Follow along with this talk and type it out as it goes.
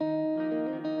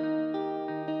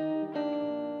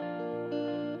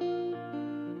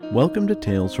Welcome to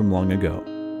Tales from Long Ago,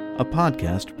 a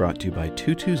podcast brought to you by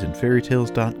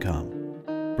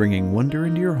tutusandfairytales.com, bringing wonder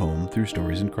into your home through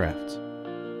stories and crafts.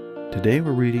 Today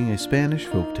we're reading a Spanish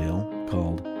folktale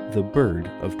called The Bird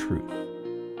of Truth.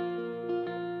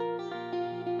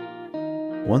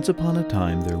 Once upon a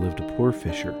time there lived a poor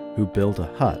fisher who built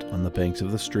a hut on the banks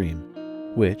of the stream,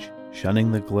 which, shunning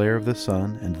the glare of the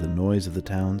sun and the noise of the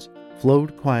towns,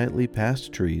 flowed quietly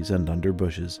past trees and under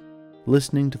bushes,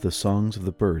 listening to the songs of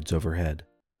the birds overhead.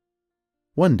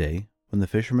 One day, when the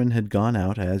fisherman had gone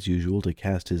out as usual to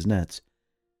cast his nets,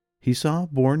 he saw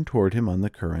borne toward him on the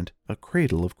current a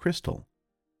cradle of crystal.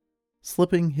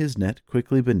 Slipping his net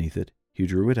quickly beneath it, he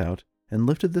drew it out and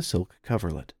lifted the silk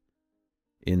coverlet.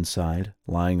 Inside,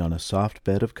 lying on a soft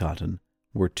bed of cotton,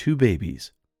 were two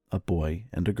babies, a boy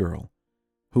and a girl,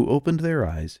 who opened their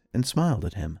eyes and smiled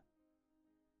at him.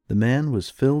 The man was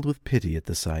filled with pity at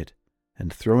the sight,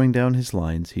 and throwing down his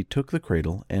lines, he took the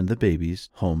cradle and the babies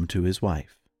home to his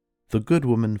wife. The good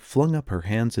woman flung up her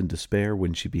hands in despair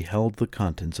when she beheld the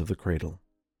contents of the cradle.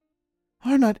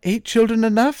 "Are not 8 children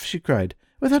enough?" she cried.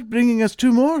 "Without bringing us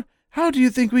 2 more, how do you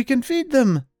think we can feed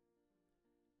them?"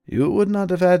 "You would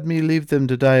not have had me leave them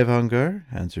to die of hunger,"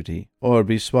 answered he, "or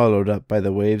be swallowed up by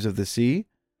the waves of the sea.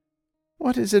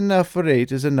 What is enough for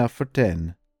 8 is enough for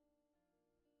 10.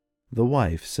 The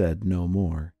wife said no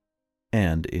more,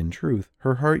 and, in truth,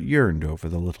 her heart yearned over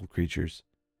the little creatures.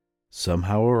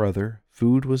 Somehow or other,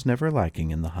 food was never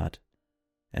lacking in the hut,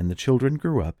 and the children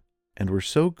grew up and were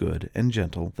so good and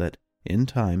gentle that, in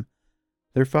time,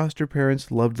 their foster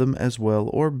parents loved them as well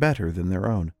or better than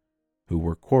their own, who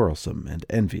were quarrelsome and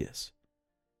envious.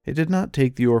 It did not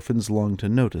take the orphans long to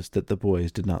notice that the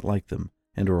boys did not like them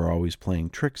and were always playing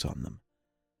tricks on them.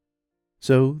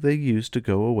 So they used to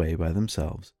go away by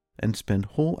themselves and spend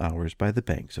whole hours by the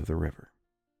banks of the river.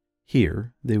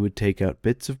 Here they would take out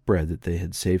bits of bread that they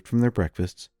had saved from their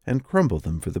breakfasts and crumble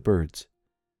them for the birds.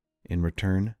 In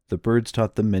return, the birds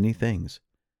taught them many things: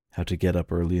 how to get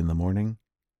up early in the morning,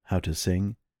 how to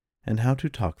sing, and how to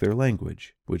talk their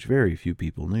language, which very few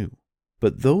people knew.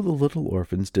 But though the little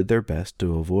orphans did their best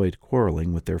to avoid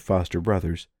quarreling with their foster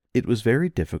brothers, it was very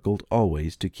difficult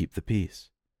always to keep the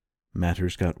peace.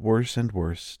 Matters got worse and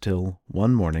worse, till,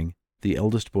 one morning, the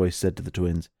eldest boy said to the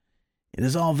twins, "It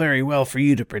is all very well for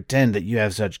you to pretend that you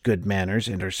have such good manners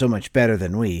and are so much better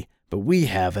than we, but we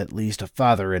have at least a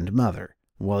father and mother,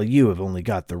 while you have only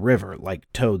got the river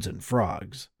like toads and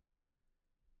frogs."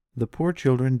 The poor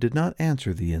children did not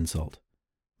answer the insult,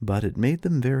 but it made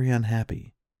them very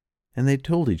unhappy, and they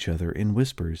told each other in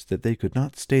whispers that they could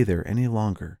not stay there any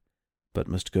longer, but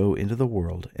must go into the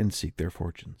world and seek their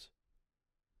fortunes.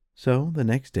 So the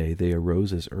next day they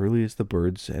arose as early as the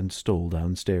birds and stole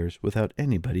downstairs without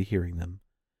anybody hearing them.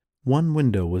 One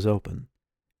window was open,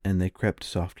 and they crept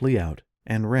softly out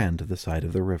and ran to the side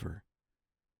of the river.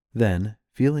 Then,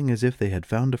 feeling as if they had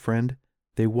found a friend,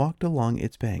 they walked along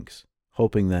its banks,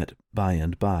 hoping that, by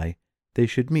and by, they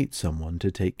should meet someone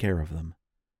to take care of them.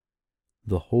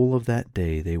 The whole of that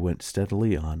day they went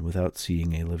steadily on without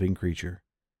seeing a living creature,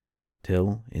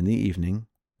 till, in the evening,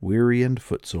 weary and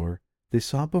footsore, they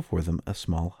saw before them a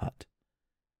small hut.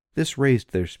 This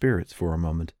raised their spirits for a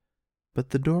moment, but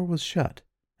the door was shut,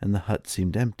 and the hut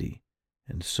seemed empty,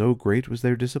 and so great was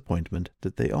their disappointment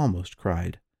that they almost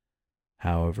cried.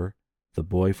 However, the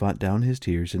boy fought down his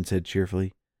tears and said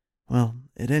cheerfully, "Well,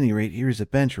 at any rate, here is a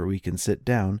bench where we can sit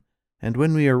down, and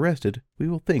when we are rested, we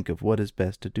will think of what is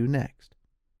best to do next."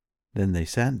 Then they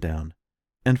sat down,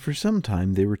 and for some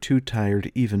time they were too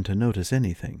tired even to notice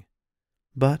anything.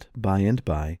 But by and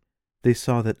by, they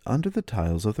saw that under the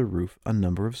tiles of the roof a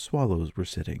number of swallows were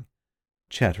sitting,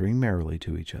 chattering merrily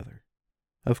to each other.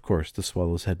 Of course, the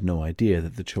swallows had no idea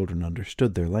that the children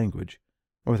understood their language,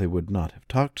 or they would not have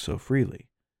talked so freely.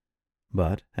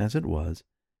 But, as it was,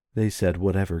 they said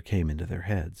whatever came into their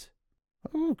heads.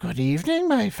 "Oh, good evening,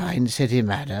 my fine city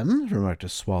madam," remarked a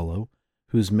swallow,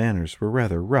 whose manners were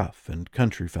rather rough and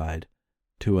countrified,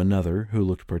 to another who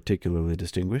looked particularly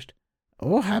distinguished.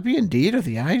 "Oh, happy indeed are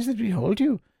the eyes that behold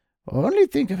you. Only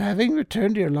think of having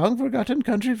returned to your long-forgotten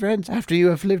country friends after you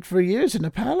have lived for years in a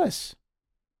palace."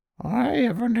 "I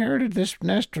have inherited this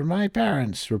nest from my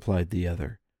parents," replied the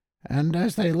other, "and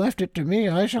as they left it to me,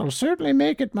 I shall certainly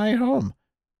make it my home.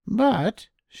 But,"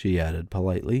 she added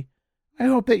politely, "I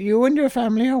hope that you and your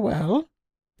family are well."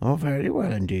 "Oh, very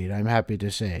well indeed, I'm happy to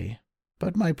say.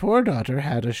 But my poor daughter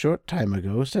had a short time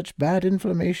ago such bad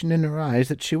inflammation in her eyes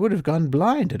that she would have gone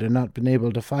blind had I not been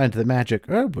able to find the magic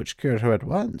herb which cured her at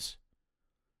once."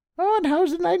 "Oh, and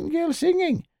how's the nightingale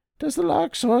singing? Does the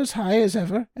lark soar as high as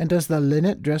ever, and does the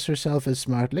linnet dress herself as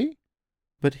smartly?"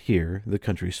 But here the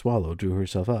country swallow drew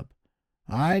herself up.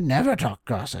 I never talk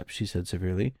gossip, she said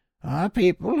severely. Our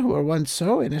people, who were once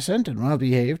so innocent and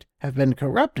well-behaved, have been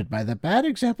corrupted by the bad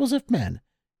examples of men.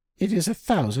 It is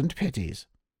 1,000 pities.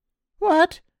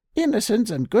 What?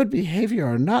 Innocence and good behavior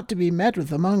are not to be met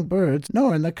with among birds,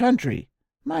 nor in the country.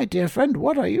 My dear friend,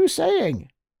 what are you saying?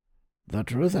 The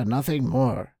truth and nothing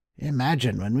more.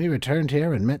 Imagine when we returned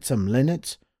here and met some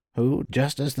linnets, who,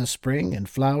 just as the spring and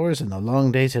flowers and the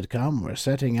long days had come, were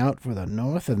setting out for the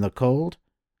north and the cold.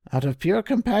 Out of pure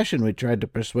compassion we tried to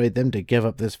persuade them to give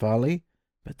up this folly,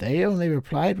 but they only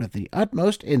replied with the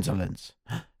utmost insolence.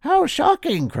 How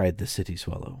shocking! Cried the city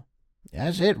swallow.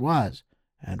 Yes, it was,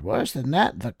 and worse than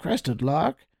that, the crested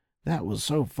lark, that was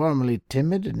so formerly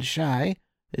timid and shy,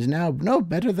 is now no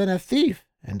better than a thief,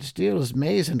 and steals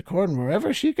maize and corn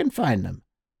wherever she can find them.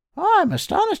 I'm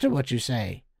astonished at what you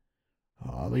say.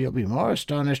 But you'll be more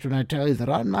astonished when I tell you that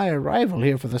on my arrival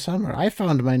here for the summer I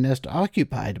found my nest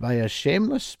occupied by a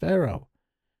shameless sparrow.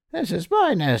 This is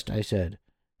my nest, I said.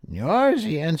 Yours,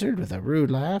 he answered with a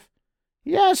rude laugh.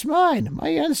 Yes, mine. My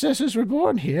ancestors were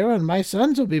born here, and my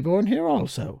sons will be born here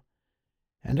also.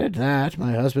 And at that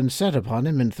my husband set upon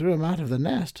him and threw him out of the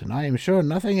nest, and I am sure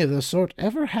nothing of the sort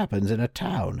ever happens in a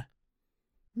town.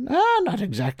 Not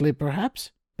exactly,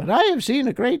 perhaps, but I have seen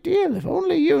a great deal, if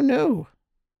only you knew.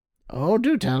 Oh,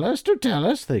 do tell us,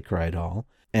 they cried all,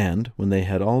 and when they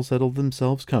had all settled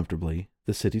themselves comfortably,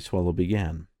 the city swallow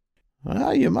began.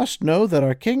 Well, you must know that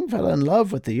our king fell in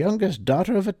love with the youngest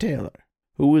daughter of a tailor,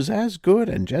 who was as good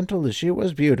and gentle as she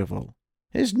was beautiful.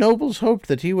 His nobles hoped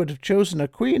that he would have chosen a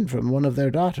queen from one of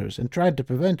their daughters, and tried to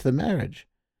prevent the marriage.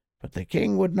 But the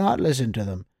king would not listen to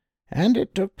them, and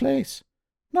it took place.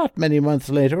 Not many months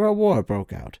later a war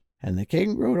broke out, and the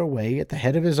king rode away at the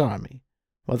head of his army,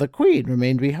 while the queen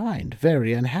remained behind,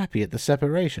 very unhappy at the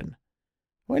separation.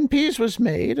 When peace was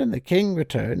made and the king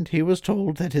returned, he was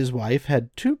told that his wife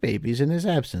had 2 babies in his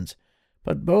absence,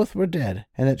 but both were dead,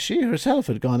 and that she herself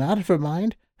had gone out of her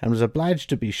mind and was obliged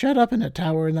to be shut up in a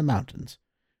tower in the mountains,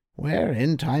 where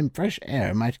in time fresh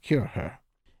air might cure her.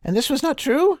 And this was not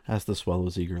true? Asked the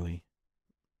swallows eagerly.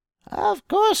 Of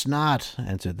course not,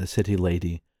 answered the city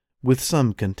lady, with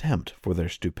some contempt for their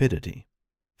stupidity.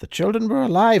 The children were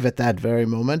alive at that very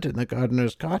moment in the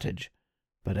gardener's cottage,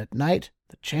 but at night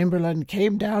the chamberlain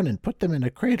came down and put them in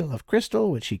a cradle of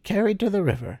crystal which he carried to the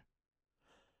river.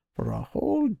 For a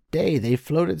whole day they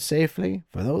floated safely,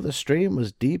 for though the stream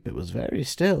was deep it was very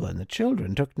still, and the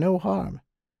children took no harm.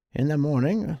 In the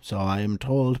morning, so I am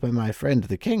told by my friend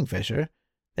the kingfisher,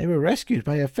 they were rescued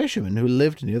by a fisherman who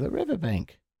lived near the river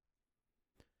bank.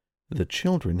 The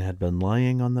children had been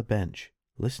lying on the bench,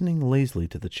 listening lazily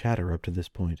to the chatter up to this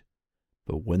point,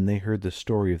 but when they heard the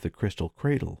story of the crystal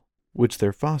cradle, which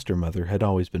their foster mother had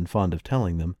always been fond of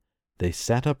telling them, they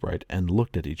sat upright and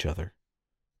looked at each other.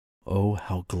 "Oh,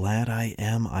 how glad I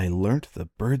am I learnt the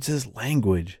birds'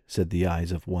 language," said the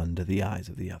eyes of one to the eyes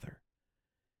of the other.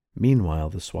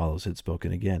 Meanwhile the swallows had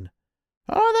spoken again.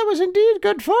 "Oh, that was indeed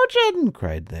good fortune,"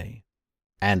 cried they.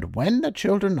 "And when the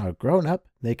children are grown up,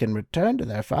 they can return to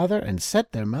their father and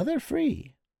set their mother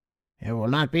free." "It will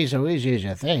not be so easy as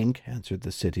you think," answered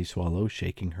the city swallow,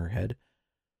 shaking her head.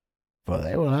 "For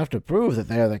they will have to prove that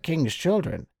they are the king's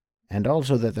children, and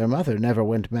also that their mother never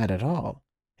went mad at all.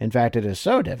 In fact, it is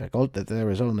so difficult that there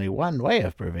is only one way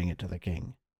of proving it to the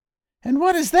king." "And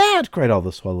what is that?" cried all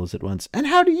the swallows at once. "And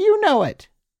how do you know it?"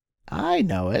 "I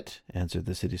know it," answered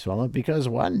the city swallow, "because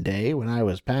one day when I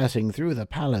was passing through the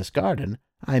palace garden,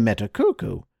 I met a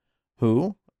cuckoo,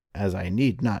 who, as I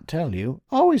need not tell you,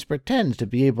 always pretends to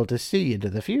be able to see into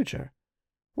the future.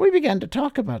 We began to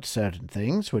talk about certain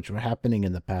things which were happening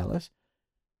in the palace,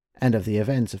 and of the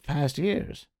events of past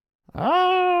years.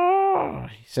 "Ah,"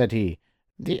 said he,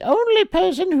 "the only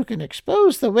person who can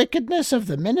expose the wickedness of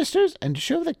the ministers and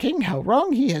show the king how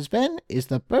wrong he has been is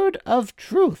the bird of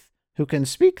truth, who can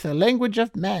speak the language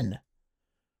of men."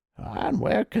 "And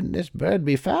where can this bird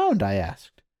be found?" I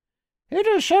asked. "It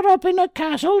is shut up in a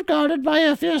castle guarded by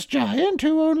a fierce giant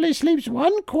who only sleeps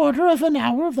 1/4 of an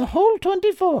hour of the whole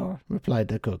 24, replied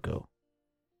the cuckoo.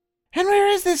 "And where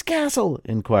is this castle?"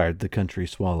 inquired the country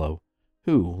swallow,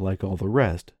 who, like all the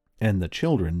rest, and the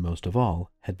children most of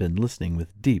all, had been listening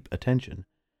with deep attention.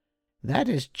 "That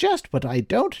is just what I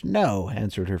don't know,"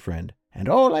 answered her friend, "and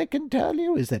all I can tell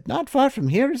you is that not far from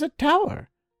here is a tower,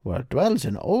 where dwells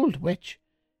an old witch,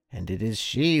 and it is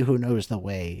she who knows the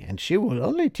way, and she will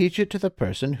only teach it to the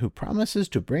person who promises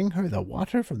to bring her the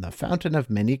water from the fountain of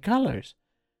many colors,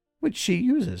 which she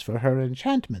uses for her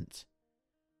enchantments.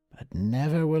 But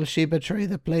never will she betray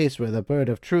the place where the bird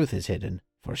of truth is hidden,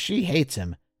 for she hates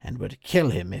him, and would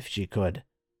kill him if she could."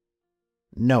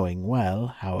 Knowing well,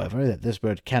 however, that this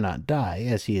bird cannot die,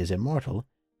 as he is immortal,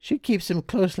 she keeps him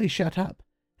closely shut up,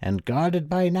 and guarded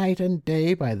by night and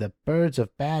day by the birds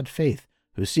of bad faith,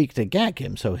 who seek to gag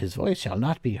him so his voice shall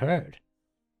not be heard.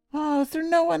 "Ah, is there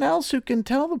no one else who can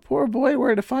tell the poor boy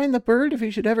where to find the bird if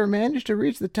he should ever manage to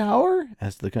reach the tower?"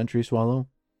 asked the country swallow.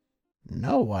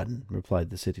 "No one," replied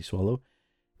the city swallow,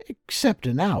 "except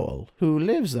an owl, who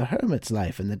lives the hermit's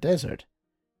life in the desert,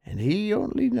 and he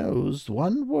only knows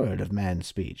one word of man's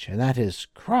speech, and that is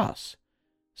cross,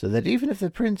 so that even if the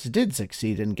prince did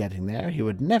succeed in getting there, he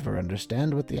would never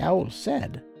understand what the owl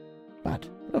said. But,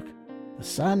 look, the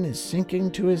sun is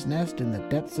sinking to his nest in the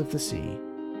depths of the sea,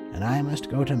 and I must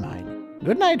go to mine.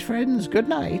 Good night, friends, good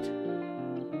night."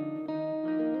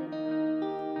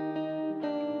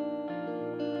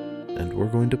 And we're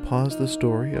going to pause the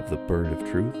story of the Bird of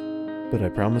Truth, but I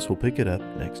promise we'll pick it up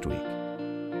next week.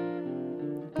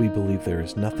 We believe there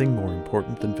is nothing more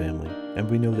important than family, and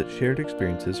we know that shared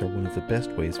experiences are one of the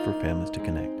best ways for families to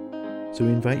connect. So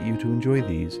we invite you to enjoy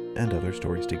these and other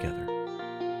stories together.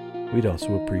 We'd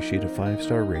also appreciate a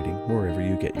 5-star rating wherever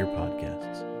you get your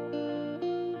podcasts.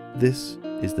 This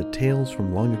is the Tales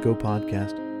from Long Ago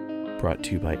podcast, brought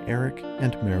to you by Eric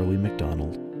and Marilee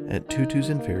McDonald at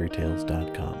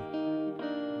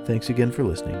tutusandfairytales.com. Thanks again for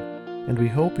listening, and we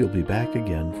hope you'll be back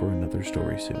again for another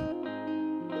story soon.